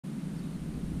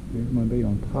There's my bait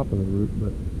on top of the root,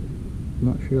 but I'm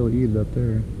not sure he'll eat it up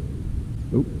there.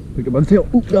 Oop, picked up by the tail.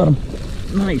 Oop, got him.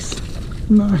 Nice.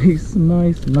 Nice,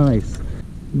 nice, nice.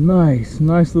 Nice,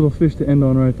 nice little fish to end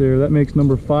on right there. That makes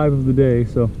number 5 of the day.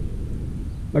 So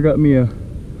I got me a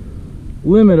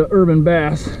limit of urban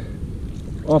bass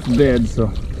off the bed. So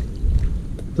I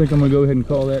think I'm gonna go ahead and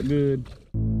call that good.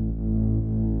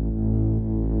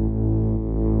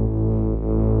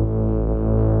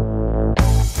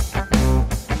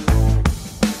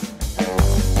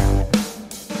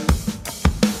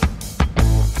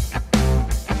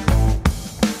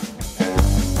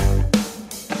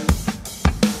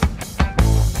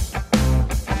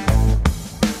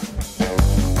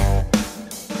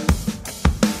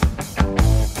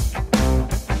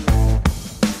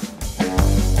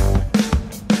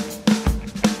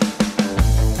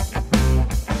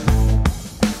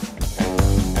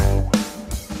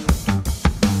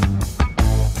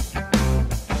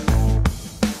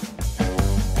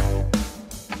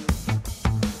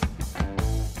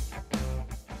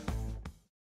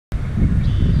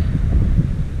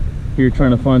 Here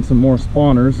trying to find some more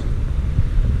spawners,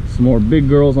 some more big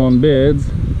girls on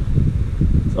beds.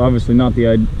 It's obviously not the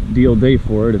ideal day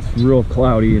for it. It's real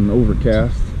cloudy and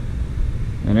overcast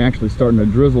and actually starting to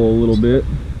drizzle a little bit,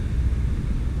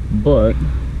 but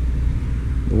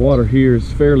the water here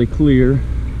is fairly clear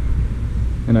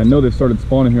and I know they've started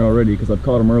spawning here already because I've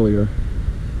caught them earlier.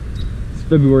 It's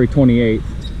February 28th,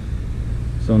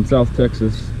 so in South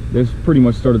Texas they've pretty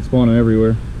much started spawning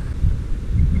everywhere.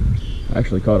 I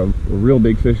actually caught a real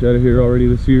big fish out of here already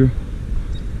this year.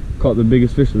 Caught the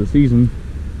biggest fish of the season.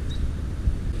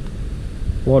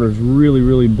 Water's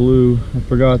really blue. I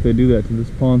forgot they do that to this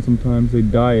pond sometimes. They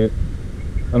dye it.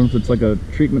 I don't know if it's like a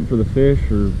treatment for the fish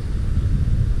or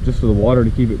just for the water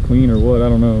to keep it clean or what, I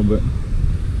don't know, but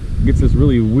it gets this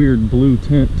really weird blue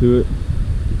tint to it.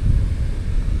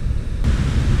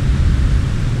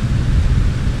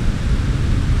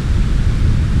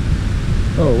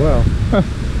 Oh wow.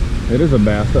 It is a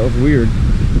bass. That was weird.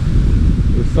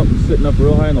 There's something sitting up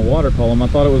real high in the water column. I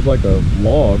thought it was like a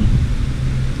log,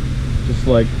 just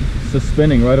like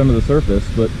suspending right under the surface,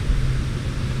 but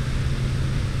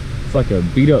it's like a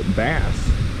beat up bass.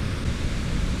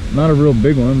 Not a real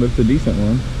big one, but it's a decent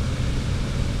one.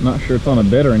 Not sure it's on a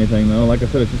bed or anything though. Like I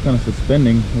said, it's just kind of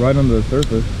suspending right under the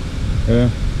surface. Yeah,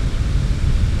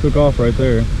 took off right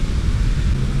there.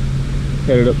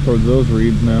 Headed up towards those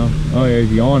reeds now. Oh yeah,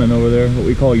 he's yawning over there, what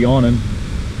we call yawning.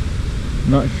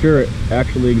 Not sure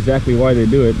actually exactly why they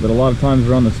do it, but a lot of times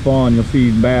around the spawn you'll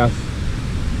see bass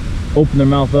open their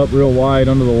mouth up real wide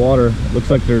under the water.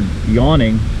 Looks like they're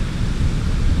yawning,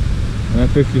 and that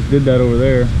fish just did that over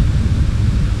there.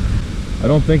 I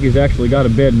don't think he's actually got a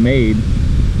bed made.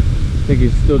 I think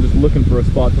he's still just looking for a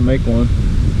spot to make one.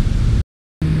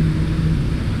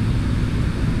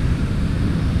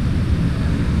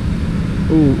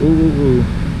 Ooh.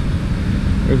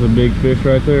 There's a big fish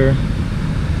right there.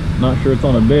 Not sure it's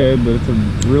on a bed, but it's a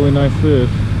really nice fish.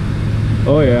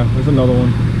 Oh yeah, there's another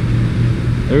one.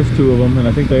 There's 2 of them, and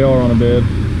I think they are on a bed.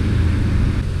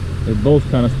 They both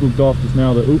kind of spooked off just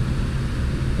now. Oop,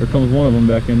 there comes one of them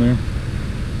back in there.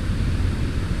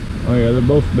 Oh yeah, they're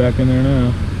both back in there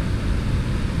now.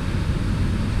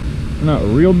 They're not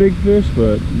real big fish,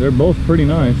 but they're both pretty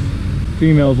nice.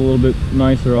 Female's a little bit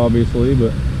nicer, obviously,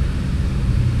 but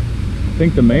I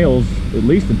think the male's at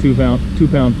least a 2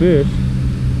 pound fish.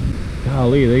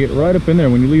 Golly, they get right up in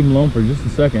there when you leave them alone for just a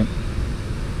second.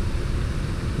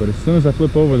 But as soon as I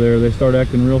flip over there, they start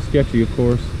acting real sketchy, of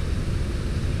course.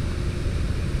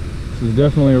 This is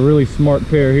definitely a really smart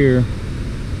pair here.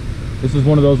 This is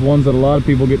one of those ones that a lot of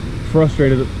people get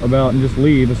frustrated about and just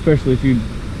leave, especially if you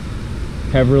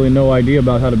have really no idea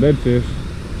about how to bed fish.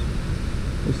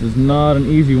 This is not an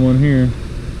easy one here.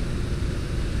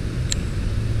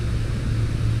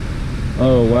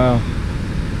 Oh wow.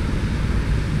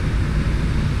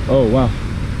 Oh wow.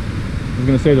 I was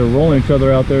gonna say they're rolling each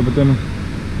other out there, but then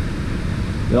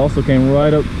they also came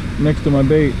right up next to my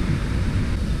bait.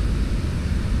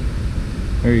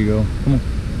 There you go. Come on.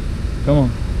 Come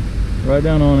on. Right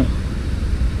down on it.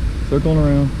 Circling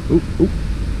around. Oop, oop,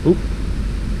 oop.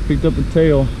 Picked up the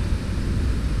tail.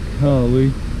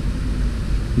 Golly.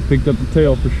 He picked up the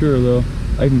tail for sure though.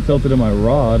 I even felt it in my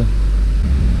rod.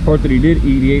 Part that he did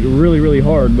eat, he ate really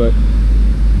hard, but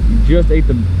he just ate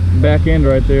the back end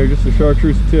right there, just the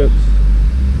chartreuse tips.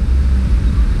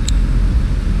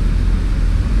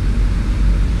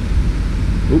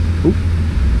 Oop, oop.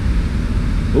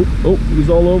 Oop, oh,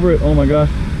 he's all over it. Oh my gosh.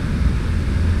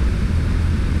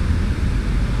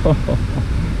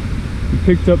 He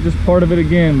picked up just part of it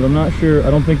again, but I'm not sure.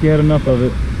 I don't think he had enough of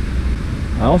it.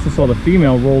 I also saw the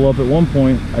female roll up at one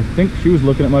point. I think she was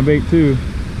looking at my bait too.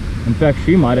 In fact,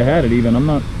 she might have had it even. I'm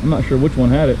not sure which one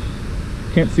had it.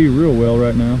 Can't see real well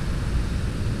right now.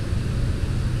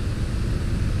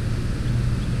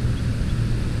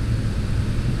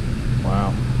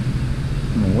 Wow.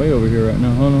 I'm way over here right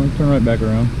now. Hold on, turn right back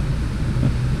around.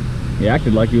 He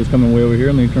acted like he was coming way over here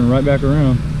and then he turned right back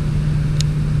around.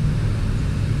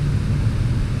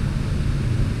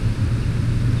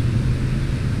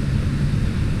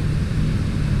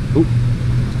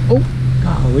 Oh,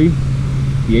 golly.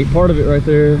 He ate part of it right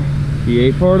there. He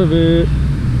ate part of it.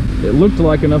 It looked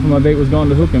like enough of my bait was gone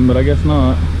to hook him, but I guess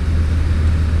not.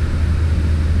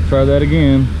 Try that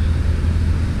again.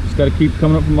 Just got to keep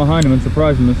coming up from behind him and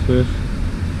surprising this fish.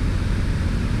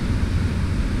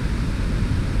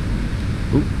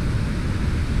 Oop.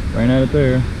 Ran at it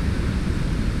there.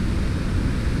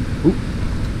 Oop.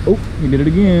 Oh, he did it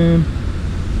again.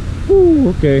 Woo,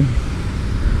 okay.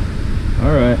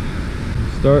 Alright.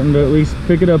 Starting to at least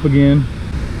pick it up again.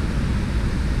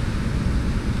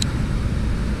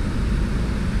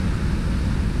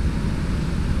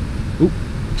 Oop.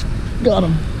 Got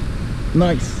him.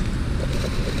 Nice.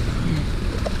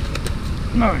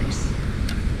 Nice.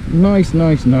 Nice,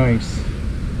 nice, nice.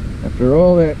 After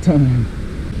all that time.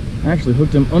 I actually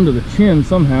hooked him under the chin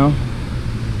somehow.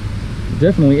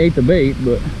 Definitely ate the bait,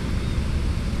 but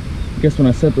I guess when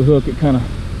I set the hook, it kind of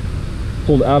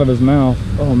pulled out of his mouth.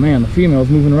 Oh man, the female's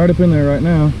moving right up in there right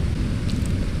now.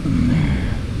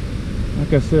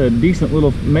 Like I said, decent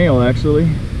little male actually.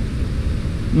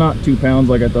 Not 2 pounds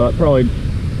like I thought, probably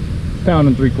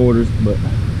 1 3/4 pounds, but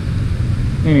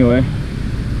anyway,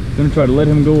 gonna try to let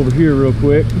him go over here real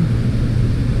quick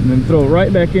and then throw it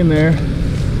right back in there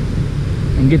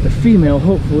and get the female,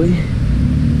 hopefully,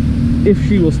 if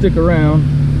she will stick around.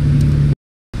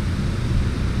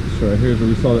 Right here's where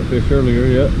we saw that fish earlier.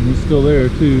 Yep, he's still there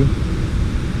too.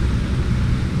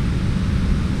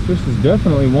 This fish is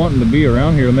definitely wanting to be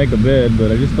around here to make a bed,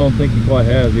 but I just don't think he quite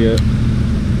has yet.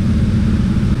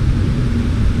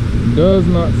 Does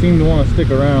not seem to want to stick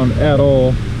around at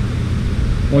all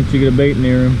once you get a bait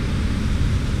near him.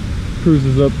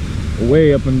 Cruises up,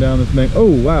 way up and down this bank.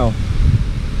 Oh wow,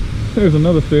 there's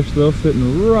another fish though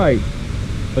sitting right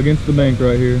against the bank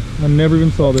right here. I never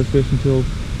even saw this fish until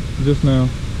just now.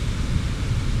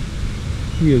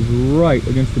 He is right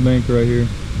against the bank right here.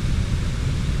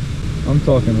 I'm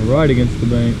talking right against the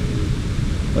bank.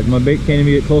 Like my bait can't even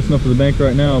get close enough to the bank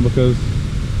right now because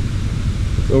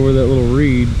it's over that little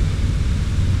reed.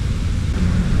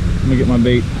 Let me get my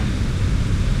bait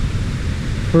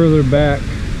further back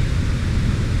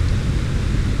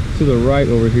to the right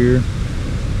over here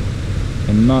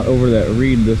and not over that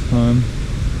reed this time.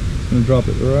 I'm gonna drop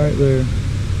it right there.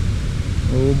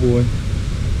 Oh boy,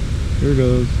 here it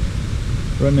goes.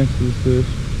 Right next to this fish.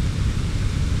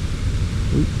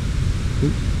 Oop,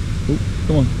 oop, oop,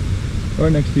 come on.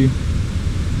 Right next to you.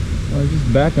 Oh, he's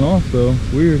just backing off though.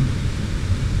 It's weird.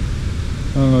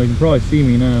 I don't know, you can probably see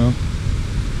me now.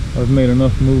 I've made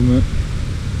enough movement.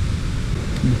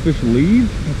 Did the fish leave?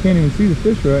 I can't even see the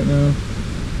fish right now.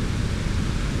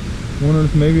 Wondering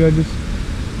if maybe I just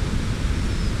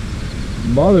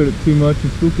bothered it too much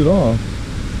and spooked it off.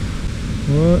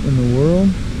 What in the world?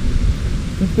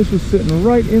 This fish was sitting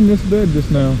right in this bed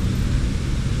just now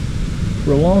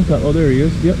for a long time. Oh, there he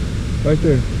is. Yep, right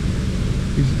there.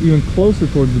 He's even closer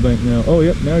towards the bank now. Oh,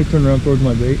 yep, now he's turned around towards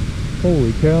my bait.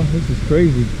 Holy cow, this is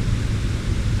crazy.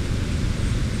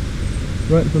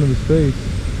 Right in front of his face.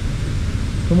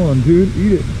 Come on, dude,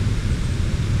 eat it.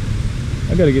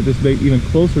 I gotta get this bait even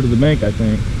closer to the bank, I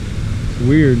think. It's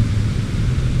weird.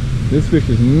 This fish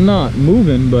is not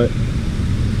moving, but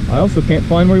I also can't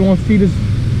find where he wants to eat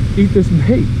this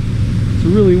bait. It's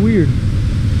really weird.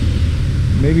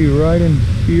 Maybe right in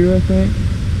here, I think.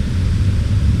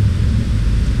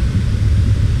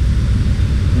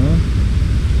 Well,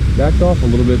 backed off a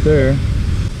little bit there.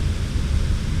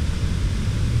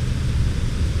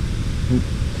 Oop.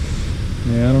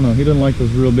 Yeah, I don't know. He doesn't like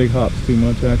those real big hops too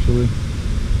much, actually.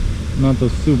 Not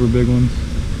those super big ones.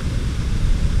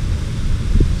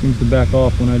 Seems to back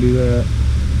off when I do that.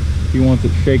 He wants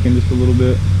it shaking just a little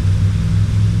bit.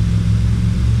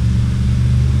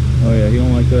 Oh yeah, he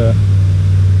don't like that.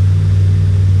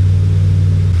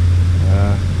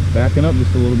 Backing up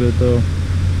just a little bit though.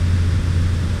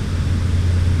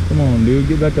 Come on, dude,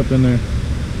 get back up in there.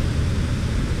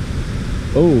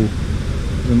 Oh,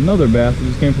 there's another bass that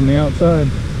just came from the outside.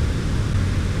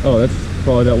 Oh, that's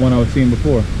probably that one I was seeing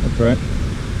before. That's right.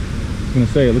 I was gonna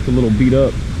say it looked a little beat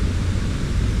up.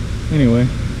 Anyway,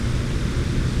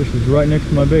 this fish is right next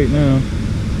to my bait now.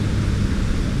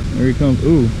 There he comes.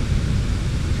 Ooh,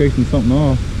 chasing something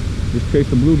off. Just chased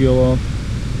the bluegill off.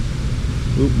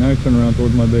 Oop, now he's turning around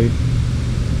towards my bait.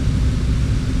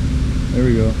 There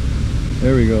we go.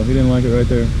 There we go. He didn't like it right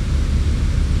there.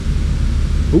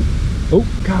 Oop. Oh,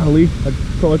 golly. I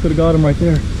probably could have got him right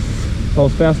there. If I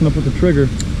was fast enough with the trigger.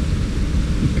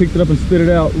 He picked it up and spit it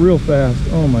out real fast.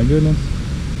 Oh my goodness.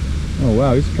 Oh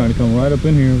wow, he's trying to come right up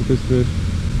in here with this fish.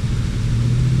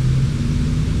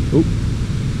 Oop.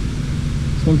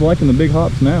 This one's liking the big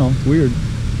hops now. It's weird.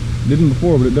 Didn't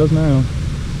before, but it does now.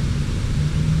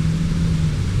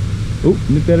 Oop,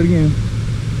 nipped at it again.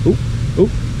 Oop, oop,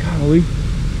 golly.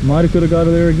 Might have could have got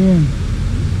her there again.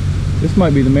 This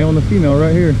might be the male and the female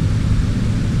right here.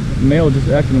 The male just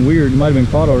acting weird. He might have been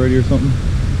caught already or something.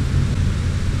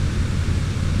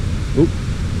 Oop,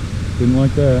 didn't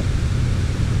like that.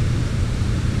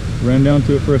 Ran down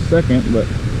to it for a second, but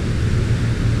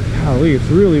golly, it's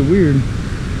really weird.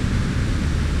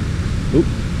 Oop,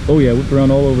 oh yeah, whipped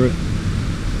around all over it.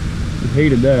 He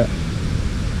hated that.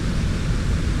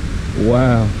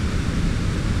 Wow.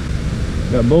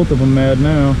 Got both of them mad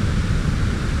now.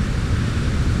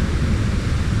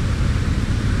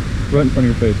 Right in front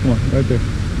of your face. Come on, right there.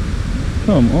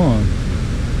 Come on.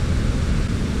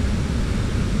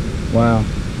 Wow.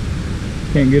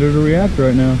 Can't get her to react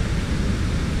right now.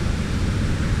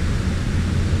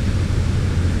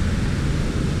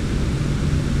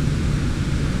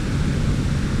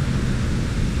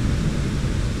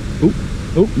 Oop.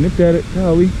 Oh, nipped at it.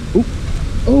 Golly. Oop.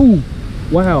 Oh,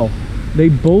 wow. They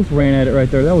both ran at it right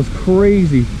there. That was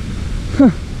crazy. Huh.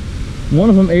 One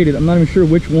of them ate it. I'm not even sure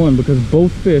which one, because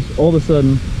both fish all of a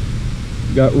sudden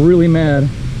got really mad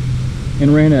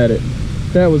and ran at it.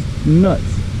 That was nuts.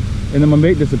 And then my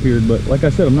bait disappeared, but like I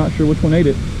said, I'm not sure which one ate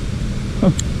it.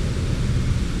 Huh.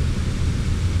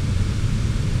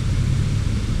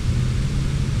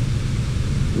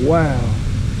 Wow.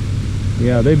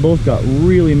 Yeah, they both got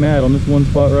really mad on this one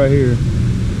spot right here.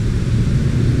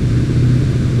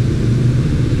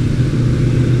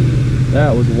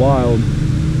 That was wild.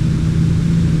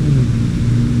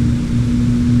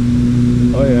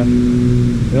 Oh yeah,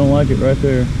 they don't like it right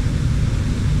there.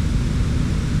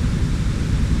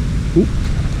 Oop.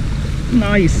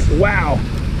 Nice, wow.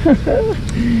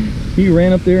 He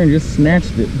ran up there and just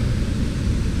snatched it.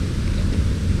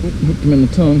 Oop, hooked him in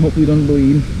the tongue, hopefully he doesn't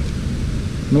bleed.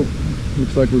 Nope,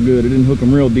 looks like we're good. It didn't hook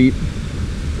him real deep.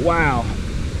 Wow,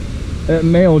 that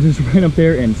male just ran up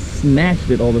there and snatched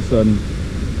it all of a sudden.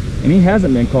 And he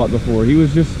hasn't been caught before. He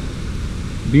was just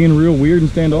being real weird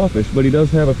and standoffish, but he does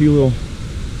have a few little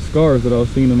scars that I was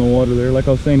seeing in the water there. Like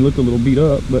I was saying, he looked a little beat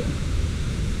up, but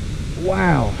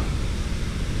wow,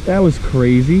 that was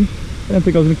crazy. I didn't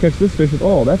think I was gonna catch this fish at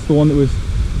all. That's the one that was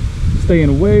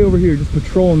staying way over here, just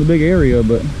patrolling the big area,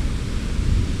 but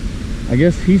I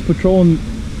guess he's patrolling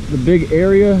the big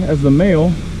area as the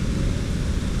male,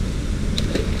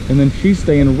 and then she's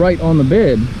staying right on the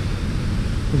bed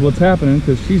is what's happening,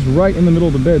 because she's right in the middle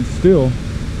of the bed still.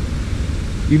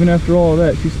 Even after all of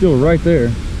that, she's still right there.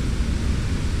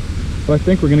 So I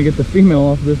think we're gonna get the female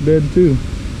off of this bed too.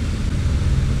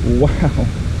 Wow.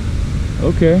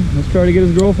 Okay, let's try to get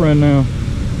his girlfriend now.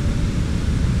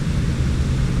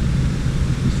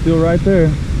 She's still right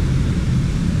there.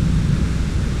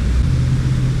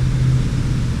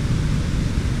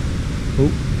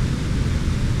 Oh.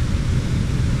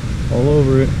 All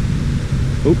over it.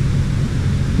 Oh.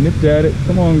 Nipped at it.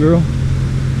 Come on, girl.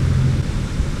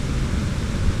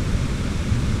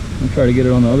 I'll try to get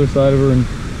it on the other side of her and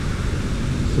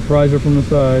surprise her from the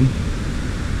side.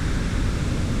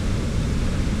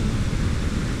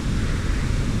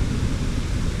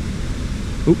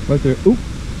 Oop, right there. Oop.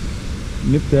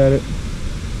 Nipped at it. I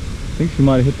think she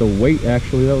might have hit the weight,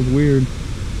 actually. That was weird.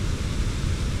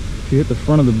 She hit the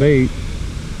front of the bait.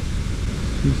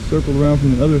 She's circled around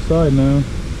from the other side now.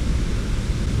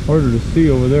 Harder to see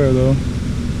over there though.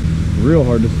 Real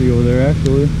hard to see over there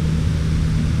actually.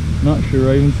 Not sure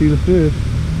I even see the fish.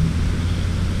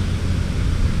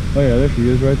 Oh yeah, there she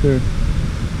is right there.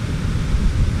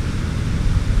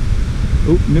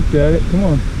 Oh, nipped at it. Come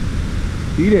on.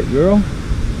 Eat it, girl.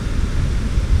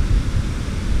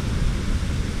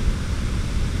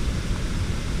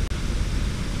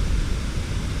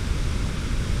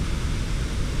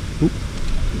 Oop,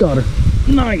 got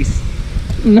her. Nice.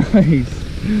 Nice.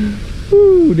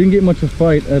 Woo, didn't get much of a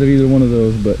fight out of either one of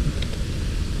those, but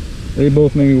they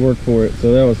both made me work for it,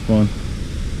 so that was fun.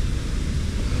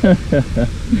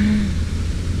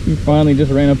 He finally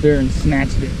just ran up there and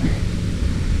snatched it.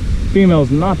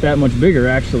 Female's not that much bigger,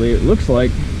 actually. It looks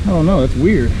like, I don't know, that's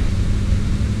weird.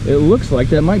 It looks like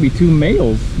that might be two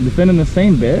males defending the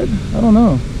same bed. I don't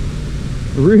know.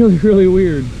 Really, really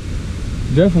weird.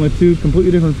 Definitely two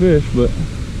completely different fish, but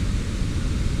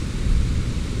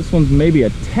this one's maybe a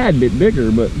tad bit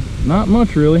bigger, but not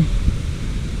much really.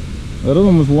 That other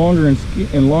one was longer and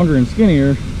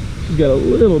skinnier. She's got a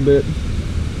little bit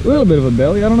of a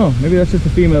belly. I don't know. Maybe that's just a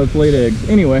female that's laid eggs.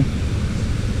 Anyway,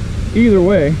 either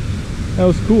way, that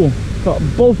was cool. Caught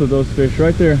both of those fish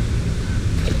right there.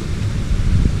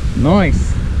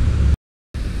 Nice.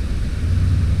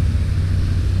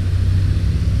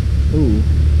 Ooh,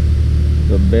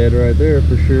 the bed right there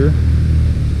for sure.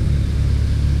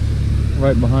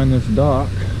 Right behind this dock.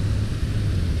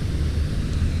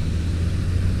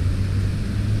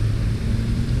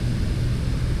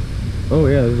 Oh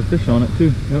yeah, there's a fish on it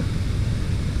too. Yep.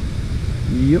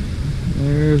 Yep.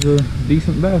 There's a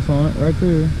decent bass on it right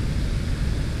there.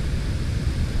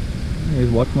 He's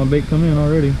watching my bait come in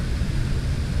already.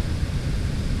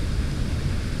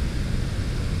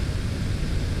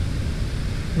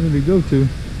 Where did he go to? I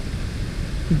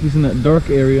think he's in that dark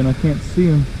area and I can't see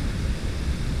him.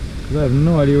 Because I have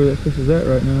no idea where that fish is at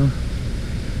right now.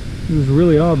 He was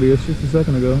really obvious just a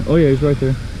second ago. Oh yeah, he's right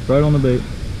there. Right on the bait.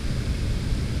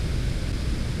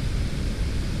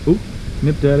 Oop,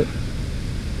 nipped at it.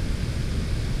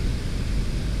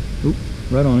 Oop,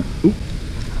 right on it. Oop,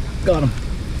 got him.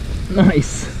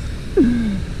 Nice.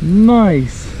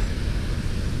 Nice.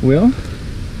 Well,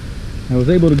 I was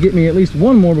able to get me at least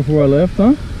one more before I left,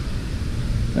 huh?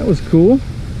 That was cool.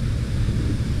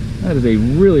 That is a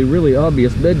really, really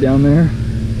obvious bed down there.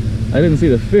 I didn't see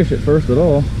the fish at first at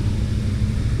all,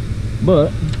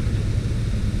 but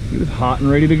he was hot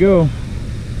and ready to go.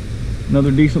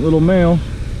 Another decent little male.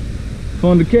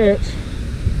 Fun to catch.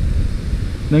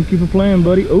 Thank you for playing,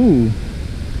 buddy. Ooh,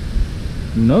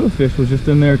 another fish was just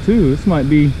in there too. This might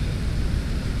be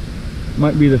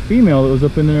the female that was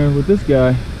up in there with this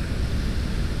guy.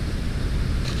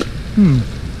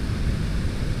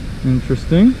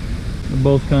 Interesting. They're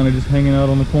both kind of just hanging out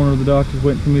on the corner of the dock, just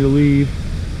waiting for me to leave.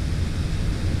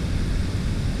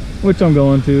 Which I'm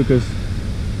going to, because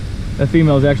that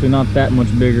female is actually not that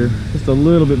much bigger. Just a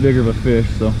little bit bigger of a fish,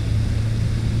 so.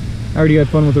 I already had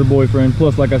fun with her boyfriend.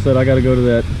 Plus, like I said, I got to go to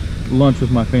that lunch with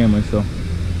my family, so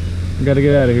I got to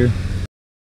get out of here.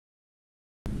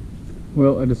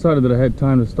 Well, I decided that I had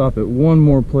time to stop at one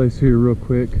more place here real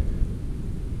quick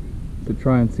to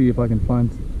try and see if I can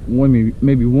find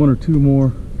maybe one or two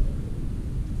more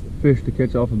fish to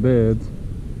catch off of beds.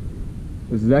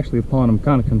 This is actually a pond I'm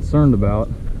kind of concerned about.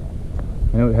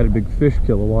 I know it had a big fish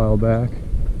kill a while back,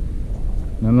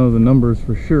 and I know the numbers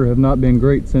for sure have not been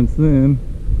great since then,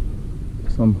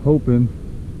 so I'm hoping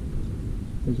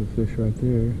there's a fish right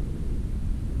there.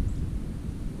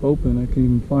 Hoping I can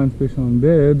even find fish on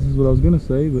beds is what I was gonna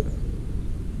say, but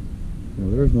you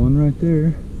know, there's one right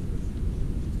there.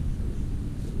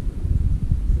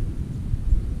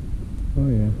 Oh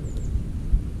yeah,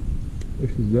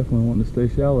 fish is definitely wanting to stay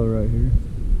shallow right here.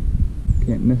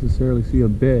 Can't necessarily see a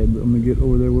bed, but I'm gonna get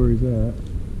over there where he's at.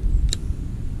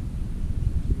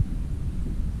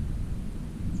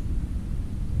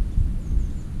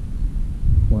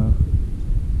 Wow,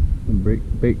 the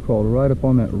bait crawled right up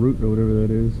on that root or whatever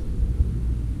that is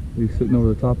he's sitting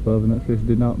over the top of, and that fish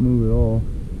did not move at all.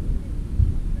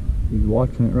 He's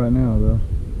watching it right now though.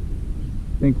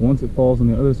 I think once it falls on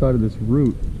the other side of this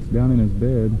root, it's down in his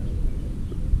bed.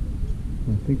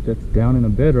 I think that's down in a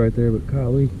bed right there, but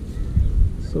golly,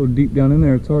 it's so deep down in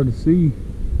there it's hard to see.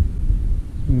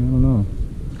 Yeah, I don't know.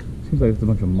 Seems like it's a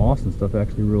bunch of moss and stuff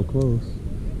actually real close.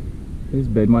 His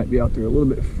bed might be out there a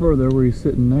little bit further where he's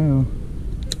sitting now.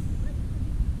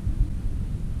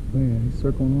 Oh yeah, he's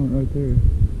circling on it right there.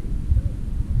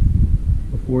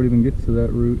 Before it even gets to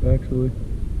that root, actually.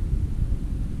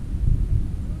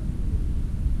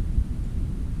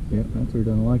 Yep, that's where he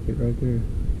doesn't like it right there.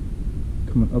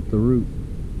 Coming up the root.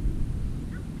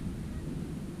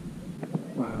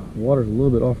 Wow, the water's a little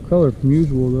bit off color from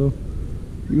usual though.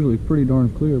 Usually pretty darn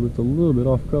clear, but it's a little bit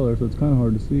off color, so it's kind of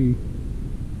hard to see.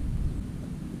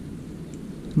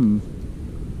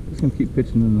 Just gonna keep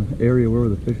pitching in the area where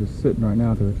the fish is sitting right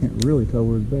now, because I can't really tell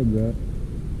where his bed's at.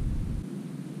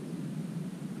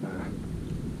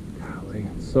 Golly,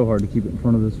 it's so hard to keep it in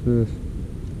front of this fish.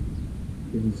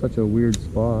 He's in such a weird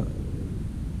spot.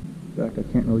 In fact, I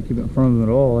can't really keep it in front of him at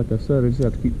all. Like I said, I just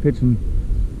have to keep pitching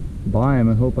by him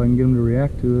and hope I can get him to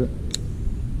react to it.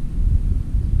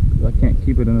 I can't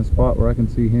keep it in a spot where I can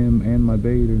see him and my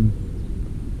bait in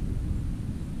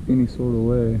any sort of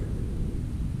way.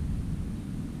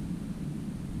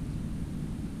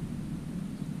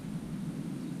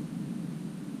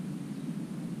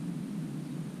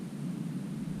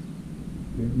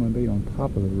 There's my bait on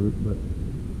top of the root, but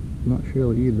I'm not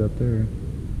sure he'll eat it up there.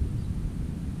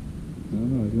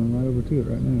 don't know, he's going right over to it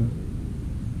right now.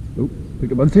 Oh,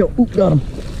 picked up by the tail. Oh, got him.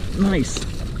 Nice.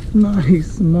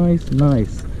 Nice, nice,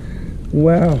 nice.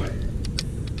 Wow.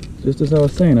 Just as I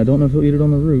was saying, I don't know if he'll eat it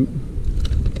on the root.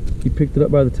 He picked it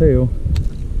up by the tail,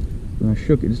 and I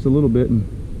shook it just a little bit, and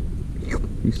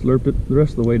he slurped it the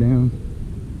rest of the way down.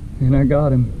 And I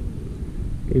got him.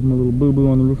 Gave him a little boo-boo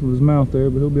on the roof of his mouth there,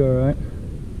 but he'll be alright.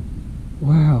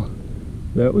 Wow.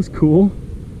 That was cool.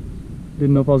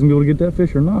 Didn't know if I was going to be able to get that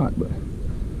fish or not, but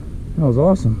that was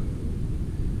awesome.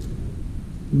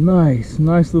 Nice,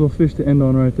 nice little fish to end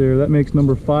on right there. That makes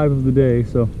number 5 of the day.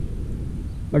 So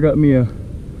I got me a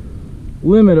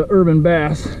limit of urban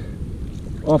bass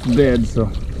off the bed, so I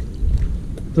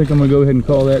think I'm gonna go ahead and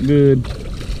call that good.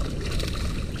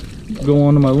 Go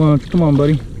on to my lunch. Come on,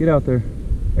 buddy, get out there.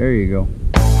 There you go.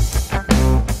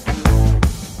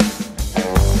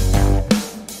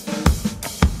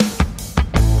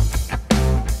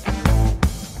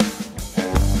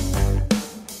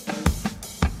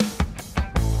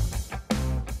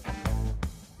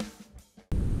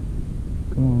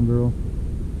 Come on, girl.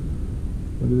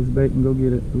 Look at this bait and go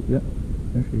get it. Oh, yep,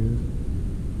 there she is.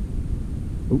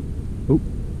 Oh, oh,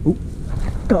 oh.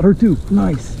 Got her too.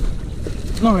 Nice.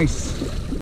 Nice.